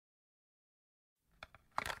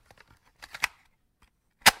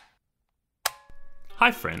Hi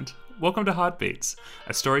friend, welcome to Heartbeats,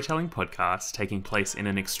 a storytelling podcast taking place in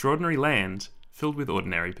an extraordinary land filled with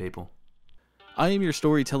ordinary people. I am your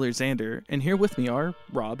storyteller Xander, and here with me are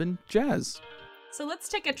Rob and Jazz. So let's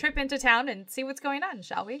take a trip into town and see what's going on,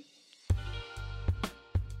 shall we?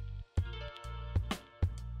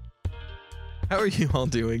 How are you all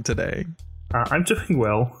doing today? I'm doing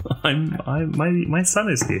well. My son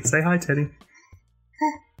is here. Say hi, Teddy.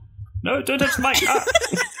 No, don't touch the mic. Ah.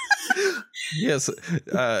 Yes,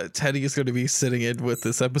 Teddy is going to be sitting in with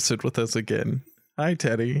this episode with us again. Hi,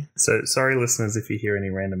 Teddy. So sorry, listeners, if you hear any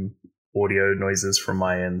random audio noises from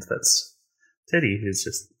my end. That's Teddy, who's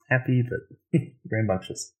just happy but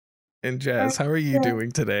rambunctious. And Jazz, how are you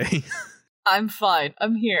doing today? I'm fine.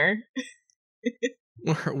 I'm here.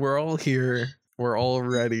 We're all here. We're all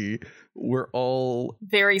ready. We're all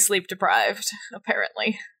very sleep deprived,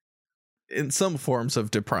 apparently. In some forms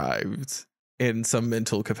of deprived, in some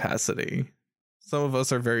mental capacity. Some of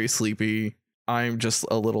us are very sleepy. I'm just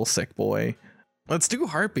a little sick boy. Let's do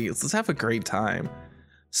heartbeats. Let's have a great time.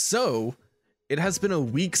 So, it has been a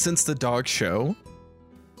week since the dog show,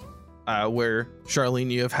 where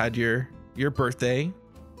Charlene, you have had your birthday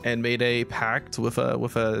and made a pact with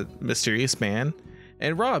a mysterious man.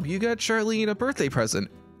 And Rob, you got Charlene a birthday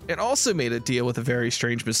present and also made a deal with a very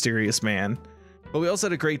strange, mysterious man. But we also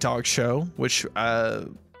had a great dog show, which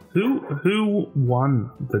who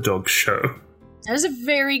won the dog show? That is a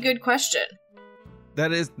very good question.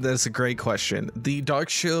 That's a great question. The dog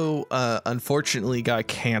show unfortunately got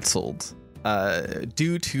canceled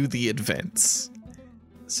due to the events.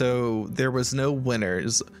 So there was no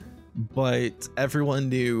winners, but everyone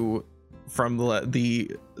knew from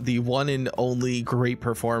the one and only great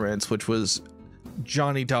performance, which was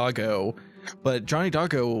Johnny Doggo. But Johnny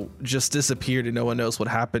Doggo just disappeared and no one knows what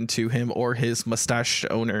happened to him or his mustache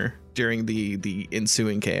owner during the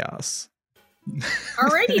ensuing chaos.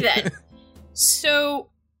 Alrighty then. So,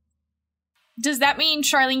 does that mean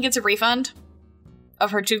Charlene gets a refund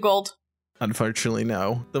of her 2 gold? Unfortunately,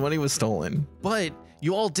 no. The money was stolen. But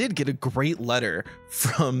you all did get a great letter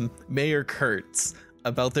from Mayor Kurtz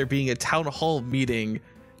about there being a town hall meeting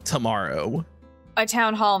tomorrow. A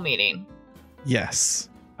town hall meeting? Yes.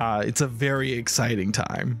 It's a very exciting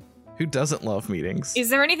time. Who doesn't love meetings?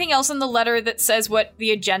 Is there anything else in the letter that says what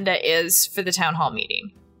the agenda is for the town hall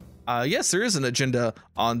meeting? Yes, there is an agenda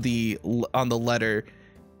on the letter.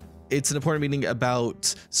 It's an important meeting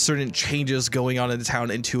about certain changes going on in the town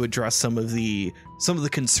and to address some of the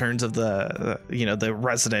concerns of the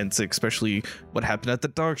residents, especially what happened at the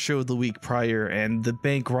dog show the week prior and the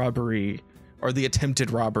bank robbery, or the attempted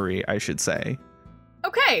robbery, I should say.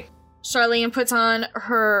 Okay. Charlene puts on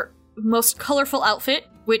her most colorful outfit,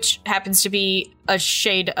 which happens to be a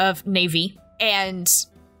shade of navy, and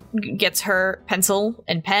gets her pencil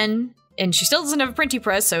and pen, and she still doesn't have a printing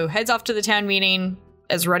press, so heads off to the town meeting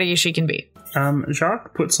as ready as she can be.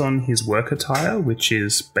 Jacques puts on his work attire, which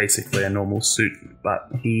is basically a normal suit, but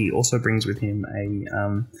he also brings with him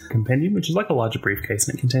a compendium, which is like a larger briefcase,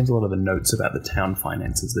 and it contains a lot of the notes about the town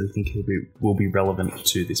finances that I think will be relevant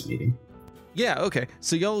to this meeting. Yeah, okay.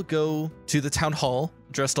 So y'all go to the town hall,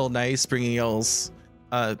 dressed all nice, bringing y'all's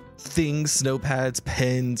things, notepads,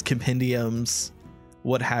 pens, compendiums,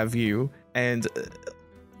 what have you. And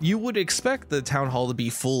you would expect the town hall to be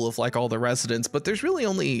full of like all the residents, but there's really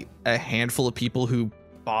only a handful of people who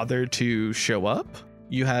bother to show up.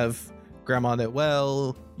 You have Grandma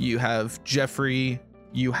Noel, you have Jeffrey,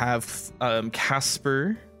 you have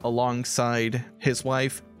Casper alongside his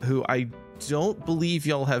wife, who I don't believe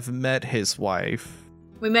y'all have met his wife.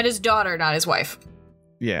 We met his daughter, not his wife.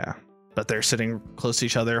 Yeah, but they're sitting close to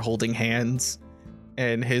each other holding hands.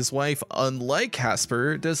 And his wife, unlike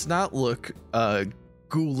Casper, does not look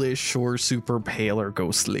ghoulish or super pale or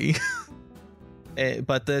ghostly.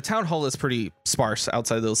 But the town hall is pretty sparse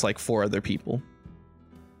outside those like 4 other people.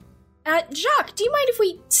 Jacques, do you mind if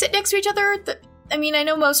we sit next to each other? I mean, I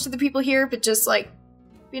know most of the people here, but just like,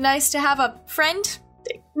 be nice to have a friend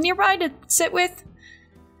nearby to sit with.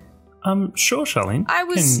 Sure, Charlene. I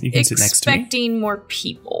was you can sit next to me. Expecting more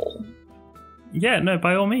people. Yeah, no,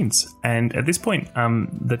 by all means. And at this point,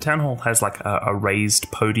 the town hall has like a raised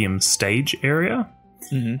podium stage area.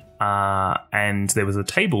 Mm-hmm. And there was a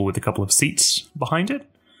table with a couple of seats behind it.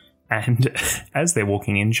 And as they're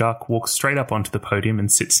walking in, Jacques walks straight up onto the podium and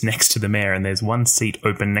sits next to the mayor. And there's one seat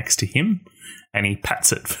open next to him. And he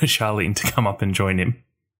pats it for Charlene to come up and join him.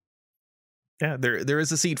 Yeah, there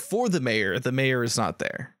is a seat for the mayor. The mayor is not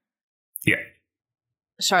there. Yeah.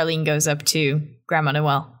 Charlene goes up to Grandma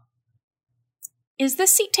Noel. Is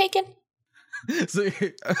this seat taken? So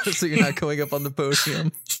you're not going up on the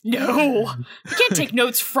podium? No. You can't take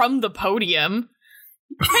notes from the podium.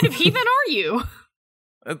 What kind of heathen are you?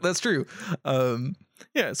 That's true.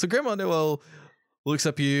 Yeah, so Grandma Noel looks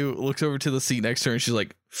over to the seat next to her, and she's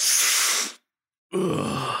like,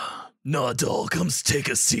 "Nah, doll, come take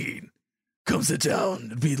a seat. Come sit down.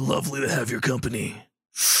 It'd be lovely to have your company."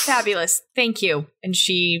 Fabulous. Thank you. And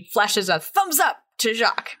she flashes a thumbs up to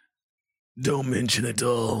Jacques. Don't mention it,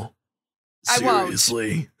 doll. I won't.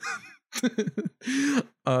 Seriously.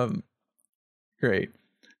 Great.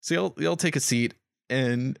 So y'all take a seat,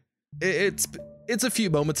 and it's a few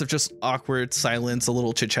moments of just awkward silence, a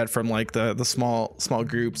little chit chat from like the small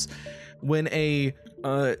groups, when a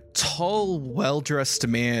tall, well-dressed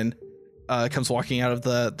man comes walking out of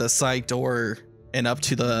the side door and up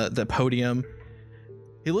to the podium.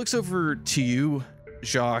 He looks over to you,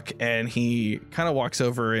 Jacques, and he kind of walks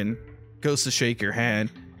over and goes to shake your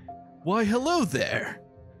hand. "Why, hello there.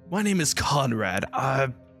 My name is Conrad.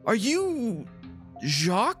 Are you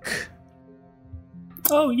Jacques?"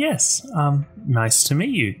 Oh, yes. Nice to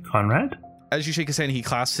meet you, Conrad. As you shake his hand, he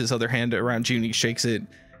clasps his other hand around you and he shakes it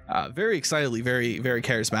very excitedly, very, very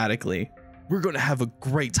charismatically. "We're going to have a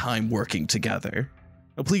great time working together.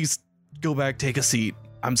 Now, please go back, take a seat.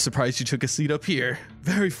 I'm surprised you took a seat up here.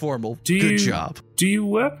 Very formal. Good job." Do you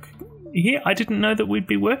work here? I didn't know that we'd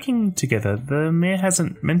be working together. The mayor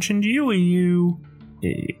hasn't mentioned you. Are you...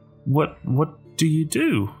 What do you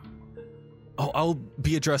do? "Oh, I'll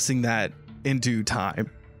be addressing that in due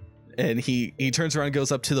time." And he turns around and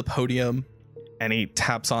goes up to the podium and he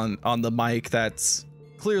taps on the mic that's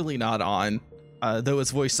clearly not on, though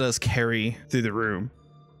his voice does carry through the room.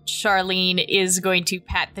 Charlene is going to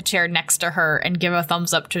pat the chair next to her and give a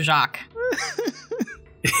thumbs up to Jacques.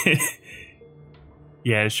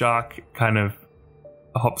 Yeah, Jacques kind of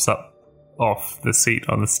hops up off the seat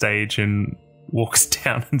on the stage and walks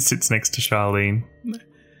down and sits next to Charlene.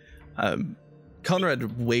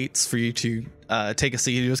 Conrad waits for you to take a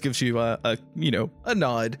seat. He just gives you a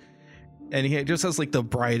nod, and he just has like the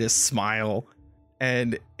brightest smile,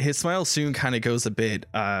 and his smile soon kind of goes a bit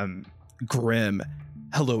grim.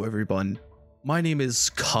 "Hello, everyone. My name is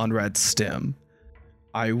Conrad Stem.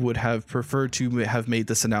 I would have preferred to have made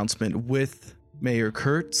this announcement with Mayor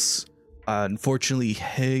Kurtz. Unfortunately,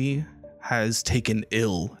 he has taken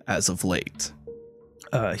ill as of late.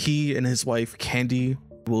 He and his wife, Candy,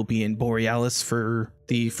 will be in Borealis for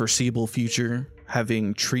the foreseeable future,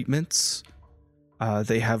 having treatments.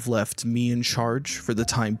 They have left me in charge for the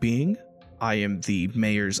time being. I am the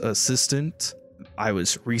mayor's assistant. I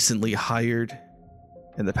was recently hired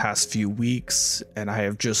in the past few weeks, and I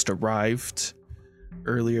have just arrived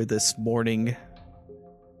earlier this morning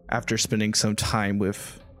after spending some time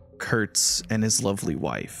with Kurtz and his lovely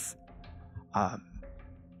wife."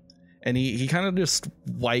 And he kind of just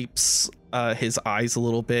wipes his eyes a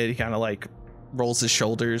little bit. He kind of like rolls his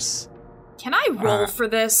shoulders. Can I roll for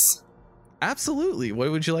this? Absolutely.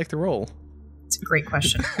 What would you like to roll? It's a great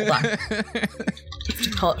question. Hold on. I have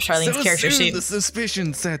to pull up Charlene's character sheet. The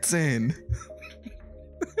suspicion sets in.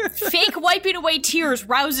 Fake wiping away tears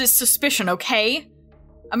rouses suspicion, okay?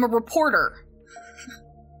 I'm a reporter.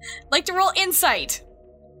 Like to roll insight.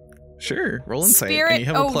 Sure, roll insight. Spirit. And you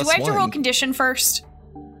have a plus do I have to roll one. condition first?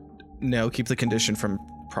 No, keep the condition from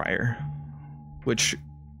prior, which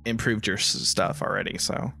improved your stuff already,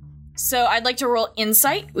 so. So I'd like to roll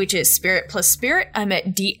insight, which is spirit plus spirit. I'm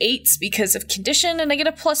at D8s because of condition, and I get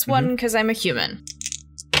a plus one because I'm a human.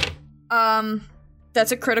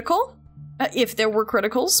 That's a critical. If there were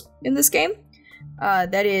criticals in this game.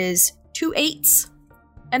 That is 2 8s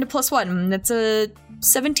and a plus one. That's a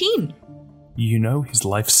 17. You know his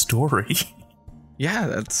life story. Yeah,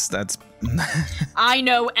 that's I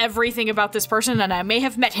know everything about this person, and I may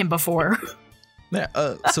have met him before. Yeah,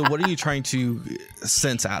 so what are you trying to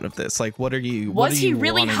sense out of this? Like, what are you... Was he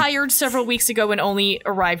really hired several weeks ago and only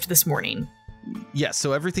arrived this morning? Yes,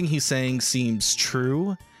 so everything he's saying seems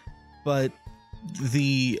true, but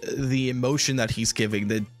the emotion that he's giving,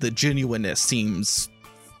 the genuineness seems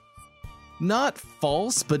not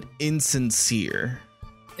false, but insincere.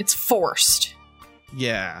 It's forced.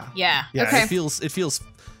 Yeah. Yeah. Yeah, okay. it feels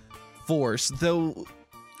forced, though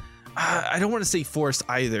I don't want to say forced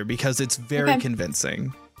either because it's very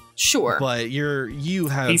convincing. Sure. But you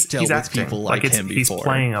have dealt with acting. people like him before. He's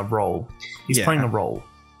playing a role. He's playing a role.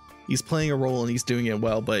 He's playing a role and he's doing it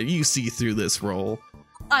well, but you see through this role.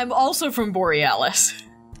 I'm also from Borealis.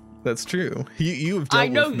 That's true. You have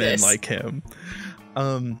dealt with men like him.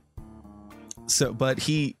 But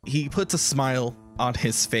he puts a smile on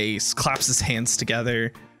his face, claps his hands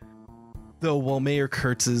together. Though while Mayor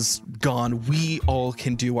Kurtz is gone, we all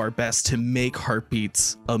can do our best to make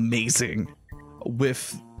Heartbeats amazing.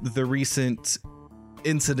 With the recent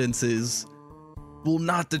incidences, will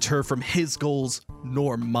not deter from his goals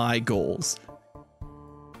nor my goals.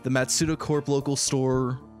 The Matsuda Corp local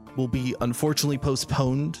store will be unfortunately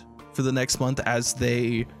postponed for the next month as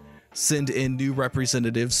they send in new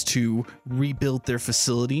representatives to rebuild their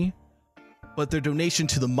facility. But their donation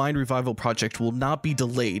to the Mine Revival Project will not be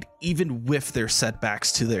delayed, even with their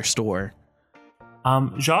setbacks to their store.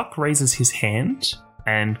 Jacques raises his hand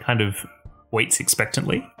and kind of waits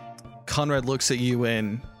expectantly. Conrad looks at you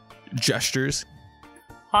and gestures.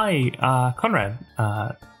 Hi, Conrad.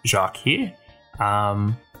 Jacques here.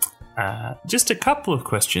 Just a couple of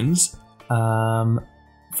questions.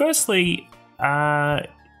 Firstly,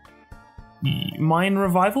 Mine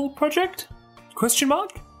Revival Project? Question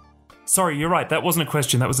mark? Sorry, you're right. That wasn't a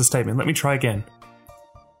question. That was a statement. Let me try again.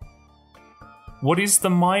 What is the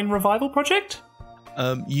Mine Revival Project?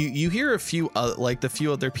 You hear a few the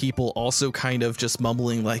few other people also kind of just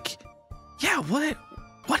mumbling like, yeah, what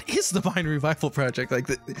is the Mine Revival Project? Like,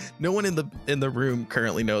 no one in the room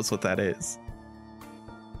currently knows what that is.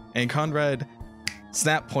 And Conrad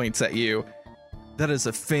snap points at you. That is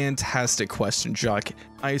a fantastic question, Jacques.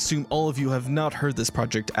 I assume all of you have not heard this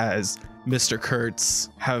project, as Mr. Kurtz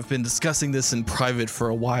have been discussing this in private for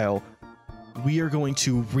a while. We are going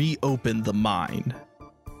to reopen the mine.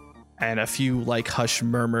 And a few hush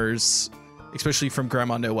murmurs, especially from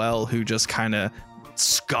Grandma Noelle, who just kind of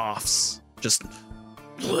scoffs. Just,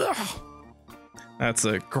 ugh. That's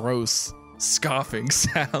a gross scoffing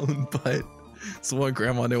sound, but it's what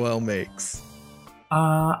Grandma Noelle makes.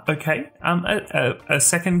 Okay. A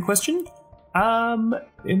second question.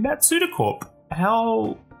 In Matsuda Corp,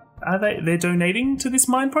 how are they're donating to this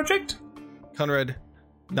mine project? Conrad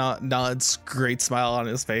nods, great smile on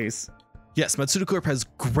his face. Yes, Matsuda Corp has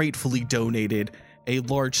gratefully donated a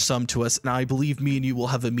large sum to us, and I believe me and you will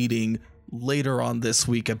have a meeting later on this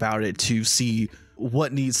week about it to see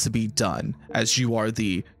what needs to be done, as you are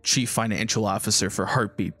the chief financial officer for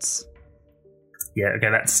Heartbeats. Yeah, okay,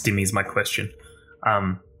 that stimmies my question.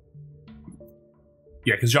 Yeah,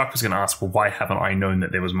 because Jacques was going to ask, well, why haven't I known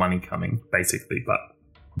that there was money coming, basically, but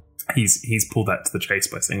he's pulled that to the chase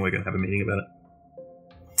by saying we're going to have a meeting about it.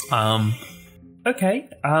 Okay,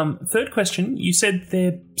 third question, you said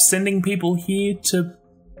they're sending people here to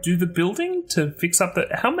do the building, to fix up the...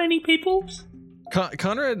 How many people?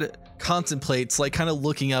 Conrad contemplates, kind of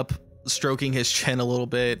looking up, stroking his chin a little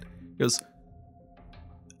bit. He goes,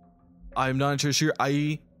 I'm not sure.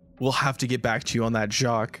 I will have to get back to you on that,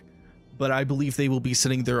 Jacques. But I believe they will be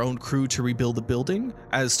sending their own crew to rebuild the building,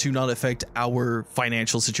 as to not affect our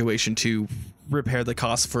financial situation, to repair the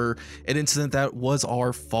cost for an incident that was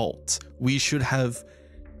our fault. We should have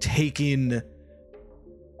taken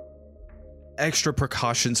extra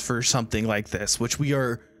precautions for something like this, which we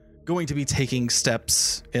are going to be taking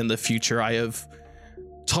steps in the future. I have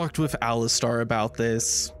talked with Alistar about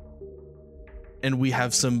this, and we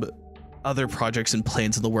have some other projects and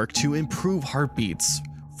plans in the work to improve Heartbeats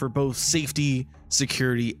for both safety,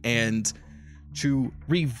 security, and to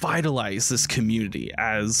revitalize this community.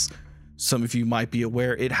 As some of you might be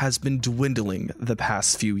aware, it has been dwindling the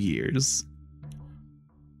past few years.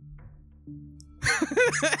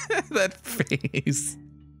 That face.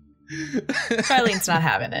 Charlene's not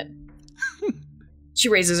having it. She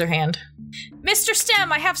raises her hand. Mr.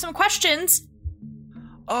 Stem, I have some questions.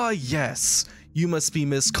 Yes. You must be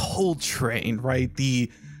Miss Coltrane, right? The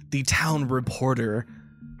town reporter.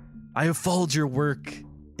 I have followed your work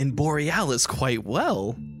in Borealis quite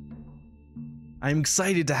well. I'm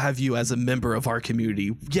excited to have you as a member of our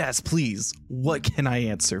community. Yes, please. What can I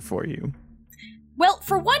answer for you? Well,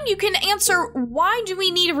 for one, you can answer, why do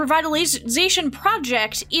we need a revitalization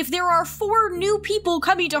project if there are 4 new people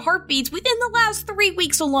coming to Heartbeats within the last 3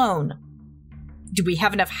 weeks alone? Do we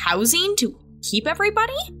have enough housing to keep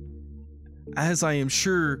everybody? As I am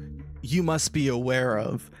sure you must be aware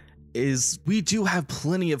of, is we do have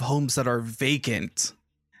plenty of homes that are vacant,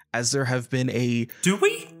 as there have been a... Do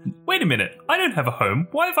we? Wait a minute. I don't have a home.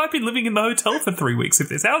 Why have I been living in the hotel for 3 weeks if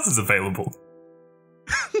there's houses available?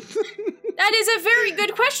 That is a very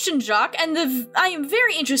good question, Jacques, and I am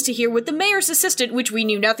very interested to hear what the mayor's assistant, which we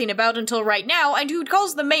knew nothing about until right now, and who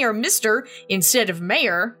calls the mayor Mr. instead of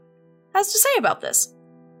mayor, has to say about this.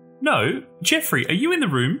 No. Jeffrey, are you in the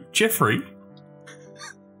room? Jeffrey?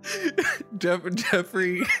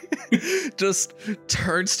 Jeffrey just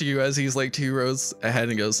turns to you as he's 2 rows ahead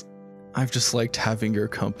and goes, I've just liked having your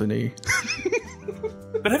company.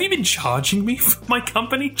 But have you been charging me for my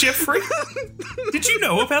company, Jeffrey? Did you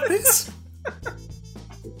know about this?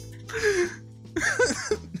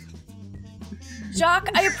 Jacques,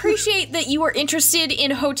 I appreciate that you are interested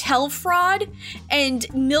in hotel fraud and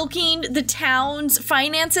milking the town's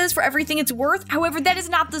finances for everything it's worth. However, that is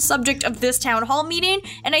not the subject of this town hall meeting,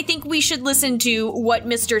 and I think we should listen to what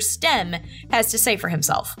Mr. Stem has to say for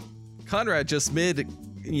himself. Conrad just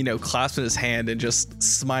clasping his hand and just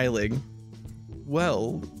smiling.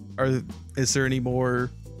 Well, is there any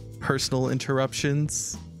more personal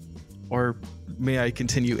interruptions? Or may I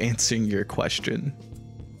continue answering your question?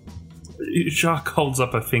 Jacques holds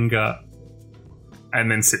up a finger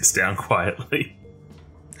and then sits down quietly.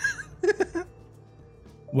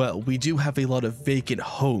 Well, we do have a lot of vacant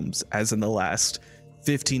homes, as in the last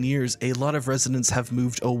 15 years, a lot of residents have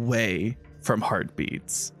moved away from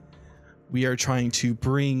Heartbeats. We are trying to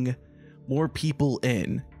bring more people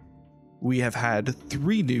in. We have had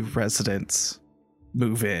 3 new residents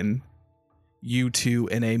move in. You two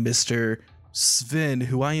and a Mr. Sven,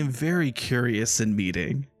 who I am very curious in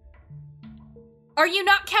meeting. Are you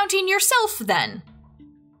not counting yourself, then?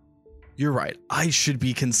 You're right. I should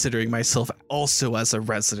be considering myself also as a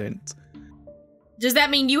resident. Does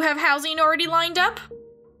that mean you have housing already lined up?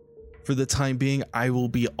 For the time being, I will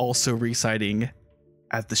be also residing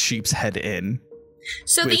at the Sheep's Head Inn.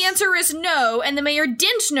 So the answer is no, and the mayor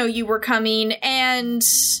didn't know you were coming, and...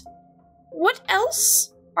 what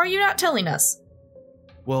else are you not telling us?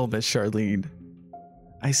 Well, Miss Charlene,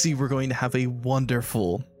 I see we're going to have a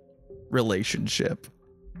wonderful relationship.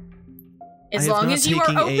 As long as you are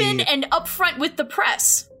open and upfront with the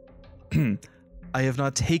press. I have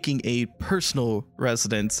not taken a personal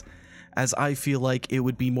residence, as I feel like it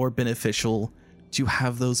would be more beneficial to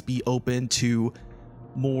have those be open to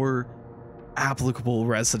more applicable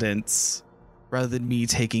residents, rather than me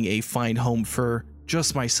taking a fine home for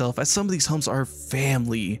just myself, as some of these homes are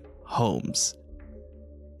family homes.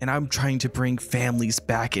 And I'm trying to bring families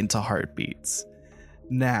back into Heartbeats.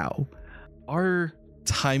 Now, our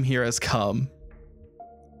time here has come,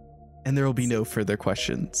 and there will be no further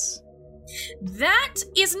questions. That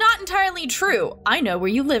is not entirely true. I know where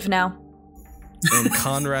you live now. And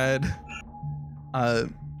Conrad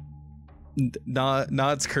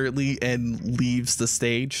nods curtly and leaves the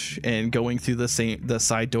stage and going through the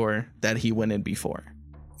side door that he went in before.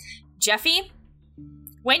 Jeffy,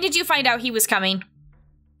 when did you find out he was coming?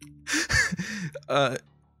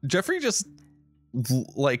 Jeffrey just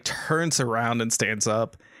like turns around and stands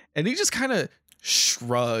up, and he just kind of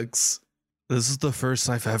shrugs. This is the first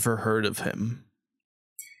I've ever heard of him.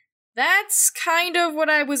 That's kind of what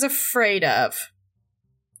I was afraid of.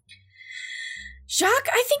 Jacques,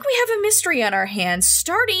 I think we have a mystery on our hands,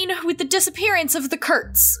 starting with the disappearance of the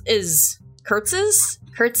Kurtzes? Kurtzai?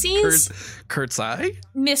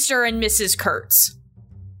 Mr. and Mrs. Kurtz.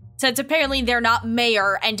 Since apparently they're not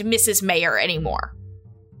Mayor and Mrs. Mayor anymore.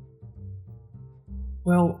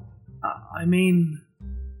 Well, I mean,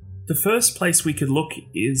 the first place we could look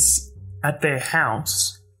is at their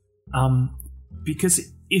house, because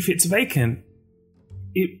if it's vacant,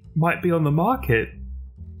 it might be on the market,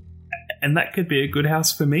 and that could be a good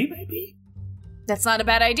house for me, maybe? That's not a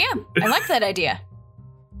bad idea. I like that idea.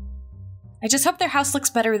 I just hope their house looks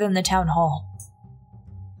better than the town hall.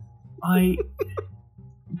 Do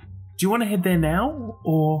you want to head there now,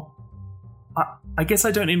 or... I guess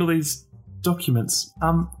I don't need all these documents.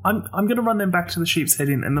 I'm going to run them back to the Sheep's Head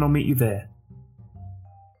Inn, and then I'll meet you there.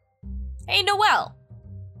 Hey, Noel.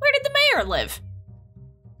 Where did the mayor live?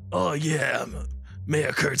 Oh, yeah.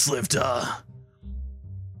 Mayor Kurtz lived, a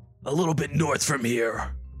little bit north from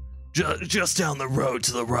here. Just down the road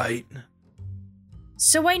to the right.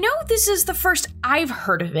 So I know this is the first I've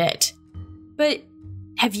heard of it, but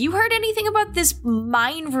have you heard anything about this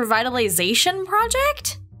mine revitalization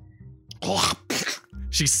project?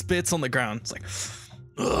 She spits on the ground. It's like,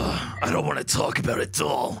 I don't want to talk about it at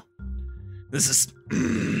all. This is...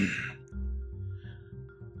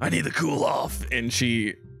 I need to cool off. And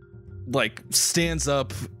she, like, stands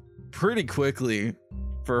up pretty quickly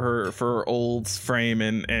for her old frame,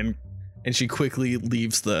 and she quickly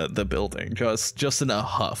leaves the building, just in a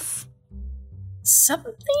huff.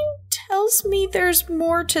 Something tells me there's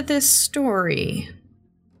more to this story.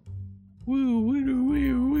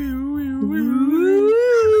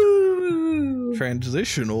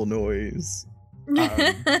 Transitional noise.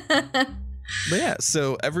 But yeah,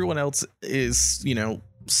 so everyone else is,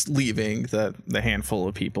 leaving, the handful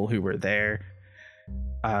of people who were there.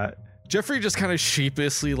 Jeffrey just kind of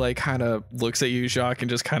sheepishly, kind of looks at you, Jacques, and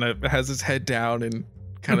just kind of has his head down and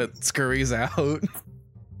kind of scurries out.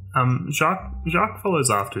 Jacques follows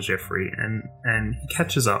after Jeffrey, and he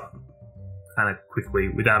catches up kind of quickly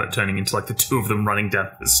without it turning into the two of them running down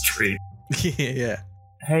the street. Yeah.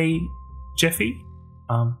 Hey, Jeffy,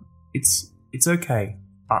 it's It's okay.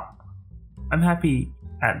 I'm happy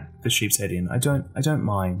at the Sheep's Head Inn. I don't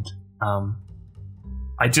mind.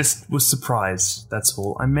 I just was surprised, that's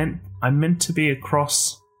all. I meant to be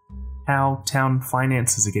across how town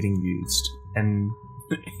finances are getting used. And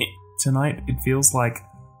tonight it feels like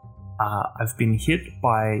I've been hit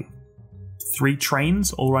by 3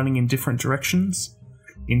 trains all running in different directions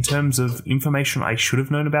in terms of information I should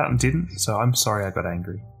have known about and didn't. So I'm sorry I got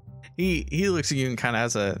angry. He looks at you and kind of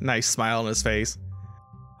has a nice smile on his face.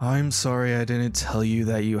 I'm sorry I didn't tell you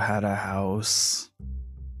that you had a house.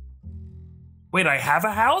 Wait, I have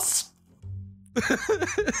a house?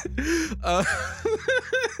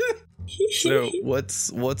 So what's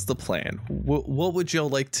the plan? What would y'all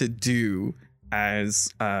like to do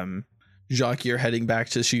as Jacques, you're heading back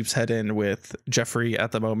to Sheep's Head Inn with Jeffrey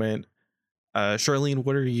at the moment. Charlene,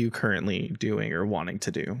 what are you currently doing or wanting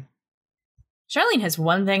to do? Charlene has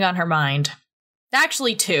one thing on her mind.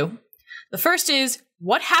 Actually, 2. The first is,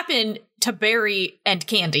 what happened to Barry and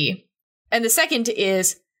Candy? And the second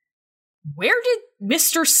is, where did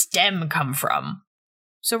Mr. Stem come from?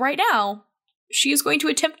 So right now, she is going to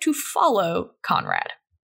attempt to follow Conrad.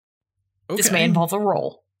 Okay. This may involve a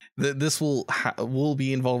roll. This will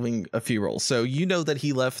be involving a few rolls. So you know that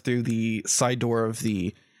he left through the side door of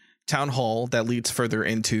the town hall that leads further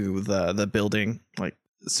into the building.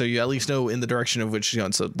 So you at least know in the direction of which he's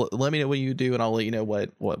going. So let me know what you do, and I'll let you know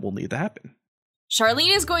what will need to happen.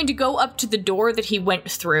 Charlene is going to go up to the door that he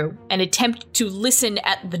went through and attempt to listen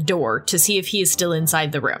at the door to see if he is still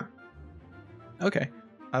inside the room. Okay.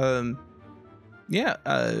 Yeah.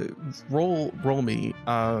 Roll me.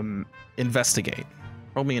 Investigate.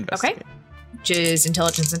 Roll me investigate. Okay. Which is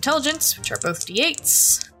intelligence, which are both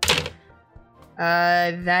d8s.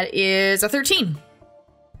 That is a 13.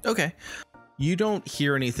 Okay. You don't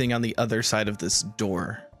hear anything on the other side of this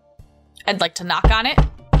door. I'd like to knock on it.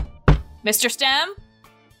 Mr. Stem?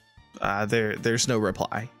 There's no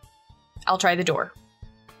reply. I'll try the door.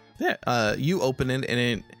 Yeah. You open it and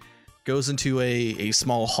it goes into a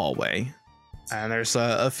small hallway. And there's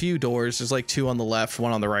a few doors. There's like 2 on the left,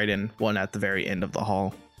 1 on the right, and 1 at the very end of the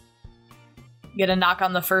hall. Get a knock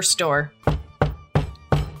on the first door.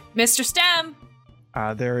 Mr. Stem?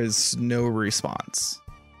 There is no response.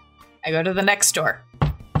 I go to the next door.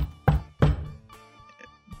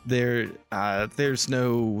 There's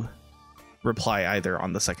no reply either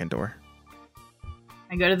on the second door.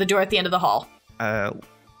 I go to the door at the end of the hall.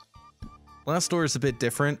 Last door is a bit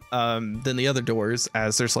different than the other doors,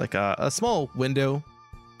 as there's like a small window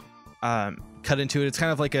cut into it. It's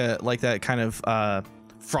kind of like that kind of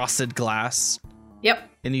frosted glass. Yep.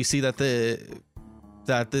 And you see that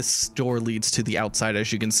this door leads to the outside,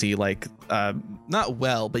 as you can see, like not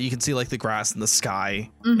well, but you can see like the grass and the sky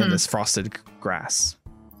and this frosted grass.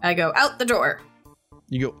 I go out the door.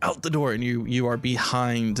 You go out the door and you are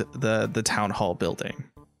behind the town hall building.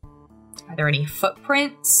 Are there any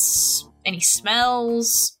footprints? Any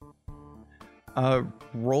smells?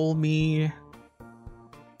 Roll me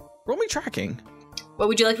tracking. What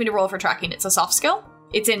would you like me to roll for tracking? It's a soft skill?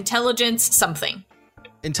 It's intelligence something.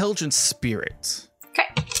 Intelligence spirit. Okay.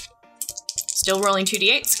 Still rolling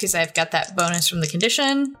 2d8s because I've got that bonus from the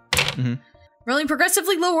condition. Mm-hmm. Rolling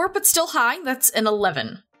progressively lower, but still high. That's an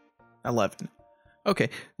 11. 11. Okay.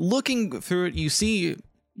 Looking through it, you see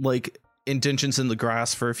like indentions in the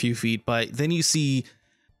grass for a few feet, but then you see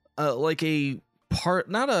like a part,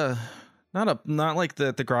 not like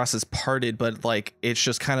the grass is parted, but like it's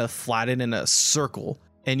just kind of flattened in a circle,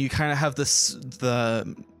 and you kind of have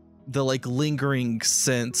the like lingering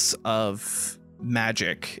sense of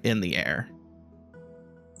magic in the air.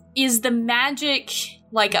 Is the magic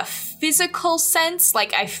like a physical sense?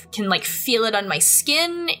 Like I can like feel it on my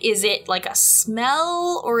skin? Is it like a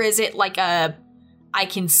smell, or is it like I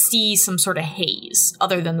can see some sort of haze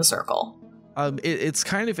other than the circle? It's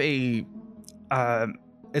kind of a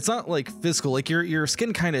it's not like physical, like your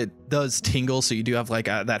skin kind of does tingle, so you do have like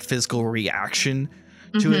that physical reaction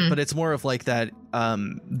to it, but it's more of like that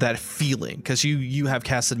feeling, because you have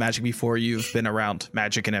casted magic before, you've been around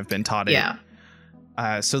magic and have been taught it.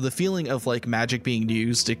 Yeah. So the feeling of like magic being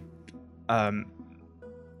used,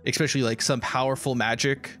 especially like some powerful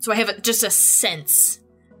magic. So I have just a sense.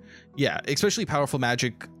 Yeah, especially powerful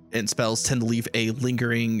magic and spells tend to leave a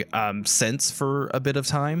lingering sense for a bit of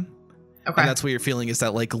time. Okay. And that's what you're feeling, is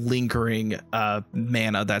that like lingering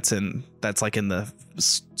mana that's like in the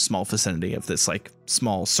small vicinity of this like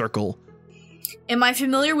small circle. Am I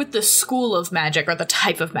familiar with the school of magic, or the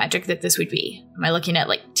type of magic that this would be? Am I looking at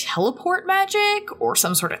like teleport magic, or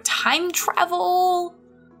some sort of time travel,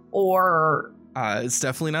 or it's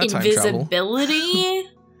definitely not time travel. Invisibility?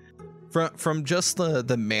 From just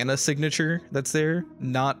the mana signature that's there,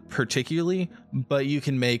 not particularly, but you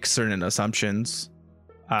can make certain assumptions.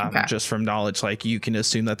 Just from knowledge, like you can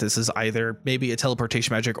assume that this is either maybe a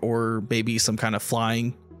teleportation magic or maybe some kind of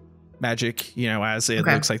flying magic, as it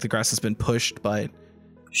looks like the grass has been pushed, but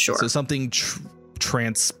sure. So something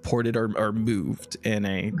transported or moved in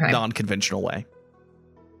a non-conventional way.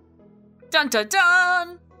 Dun dun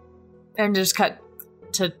dun! And just cut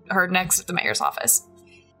to her next at the mayor's office.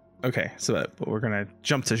 Okay, so we're gonna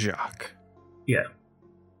jump to Jacques. Yeah.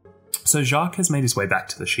 So Jacques has made his way back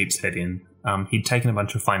to the Sheep's Head Inn. He'd taken a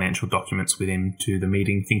bunch of financial documents with him to the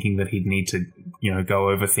meeting, thinking that he'd need to, go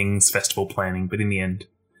over things, festival planning, but in the end,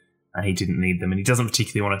 he didn't need them, and he doesn't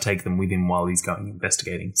particularly want to take them with him while he's going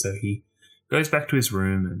investigating. So he goes back to his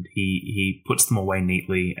room and he puts them away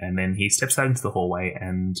neatly, and then he steps out into the hallway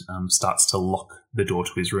and starts to lock the door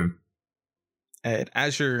to his room. And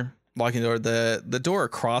as you're locking the door, the door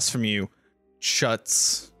across from you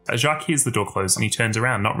shuts. Jacques hears the door close and he turns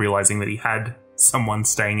around, not realizing that he had someone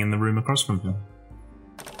staying in the room across from him.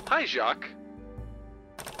 Hi, Jacques.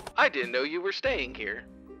 I didn't know you were staying here.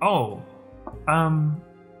 Oh,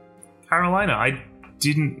 Carolina, I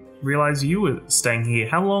didn't realize you were staying here.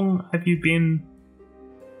 How long have you been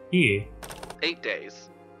here? 8 days.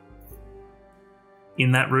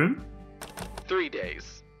 In that room? 3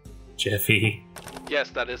 days. Jeffy. Yes,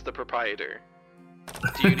 that is the proprietor.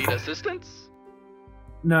 Do you need assistance?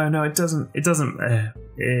 No, it doesn't.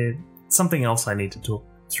 Something else I need to talk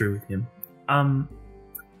through with him.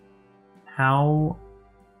 How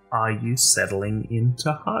are you settling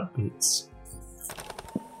into Heartbeats?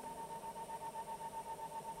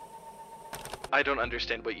 I don't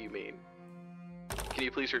understand what you mean. Can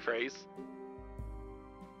you please rephrase?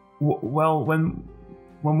 Well, when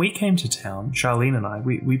we came to town, Charlene and I,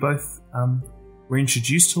 we both were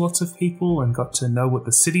introduced to lots of people and got to know what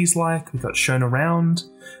the city's like. We got shown around.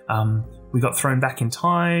 We got thrown back in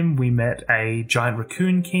time. We met a giant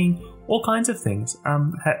raccoon king. All kinds of things.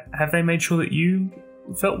 Have they made sure that you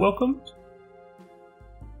felt welcomed?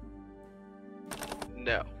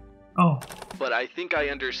 No. Oh. But I think I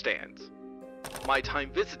understand. My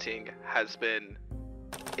time visiting has been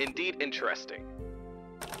indeed interesting.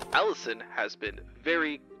 Allison has been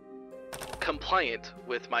very compliant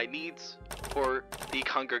with my needs for the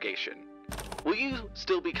congregation. Will you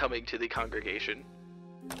still be coming to the congregation,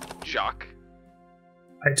 Jacques?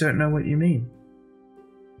 I don't know what you mean.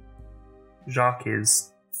 Jacques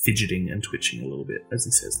is fidgeting and twitching a little bit as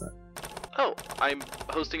he says that. Oh, I'm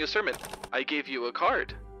hosting a sermon. I gave you a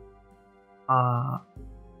card.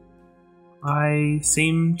 I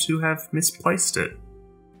seem to have misplaced it.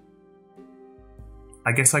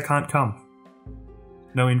 I guess I can't come.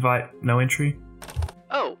 No invite, no entry.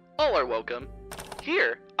 Oh, all are welcome.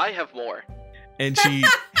 Here, I have more. And she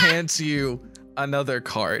hands you another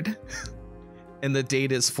card. And the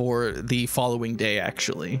date is for the following day,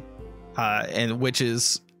 actually. And which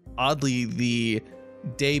is oddly the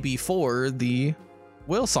day before the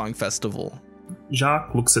Whalesong Festival.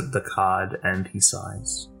 Jacques looks at the card and he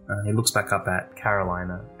sighs. He looks back up at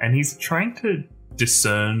Carolina and he's trying to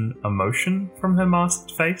discern emotion from her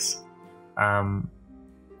masked face.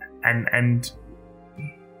 And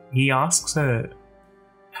he asks her,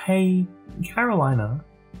 "Hey, Carolina,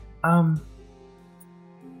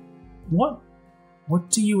 what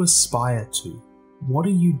do you aspire to? What are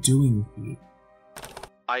you doing here?"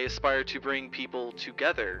 I aspire to bring people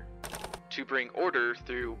together, to bring order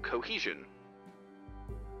through cohesion.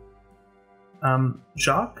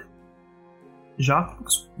 Jacques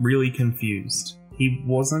looks really confused. He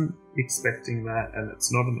wasn't expecting that, and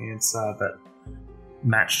it's not an answer that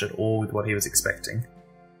matched at all with what he was expecting.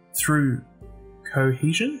 Through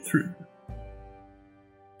cohesion? Through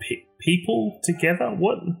people together?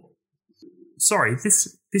 What? Sorry,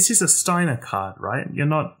 this is a Steiner card, right? You're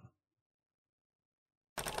not...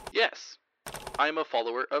 Yes, I'm a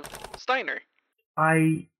follower of Steiner.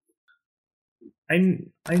 I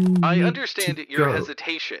understand your go.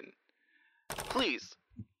 hesitation. Please,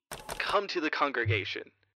 come to the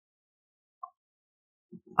congregation.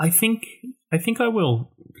 I think I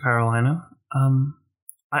will, Carolina.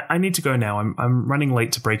 I need to go now. I'm running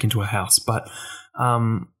late to break into a house, but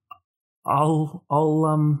I'll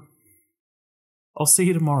see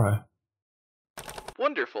you tomorrow.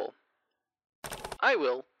 Wonderful. I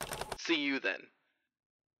will see you then.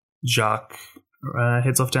 Jacques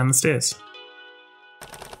heads off down the stairs.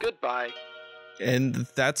 Goodbye. And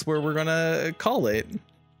that's where we're gonna call it.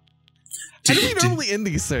 How do we normally end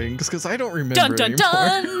these things? Because I don't remember Dun dun anymore.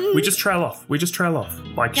 dun! We just trail off.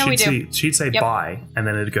 Like Yeah, she'd say Yep. bye, and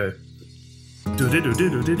then it'd go.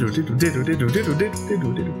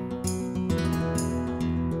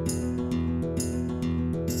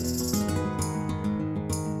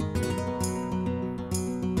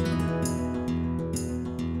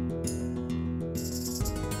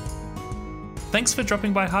 thanks for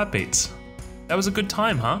dropping by Heartbeats. That was a good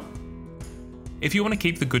time, huh? If you want to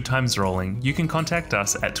keep the good times rolling, you can contact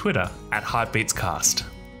us at Twitter at HeartbeatsCast.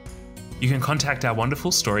 You can contact our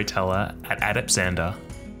wonderful storyteller at Adeptxander.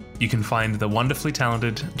 You can find the wonderfully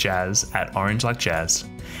talented Jazz at Orange Like Jazz.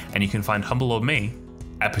 And you can find Humble Lord me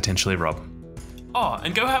at Potentially Rob. Oh,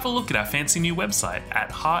 and go have a look at our fancy new website at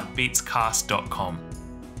heartbeatscast.com.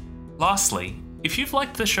 Lastly, if you've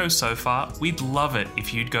liked the show so far, we'd love it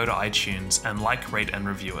if you'd go to iTunes and like, rate, and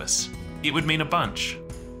review us. It would mean a bunch.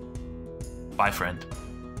 Bye, friend.